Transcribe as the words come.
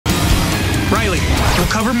Riley, we'll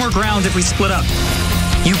cover more ground if we split up.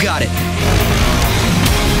 You got it.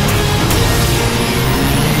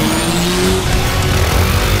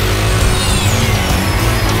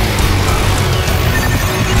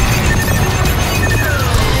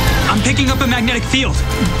 I'm picking up a magnetic field.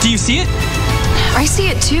 Do you see it? I see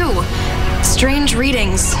it too. Strange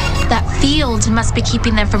readings. That field must be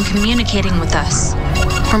keeping them from communicating with us.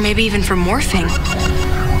 Or maybe even from morphing.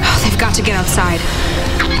 Oh, they've got to get outside.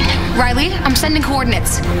 Riley, I'm sending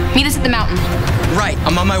coordinates. Meet us at the mountain. Right,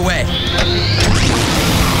 I'm on my way.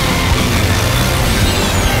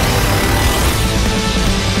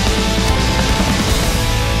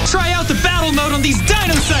 Try out the battle mode on these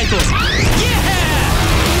Dinocycles! Yeah!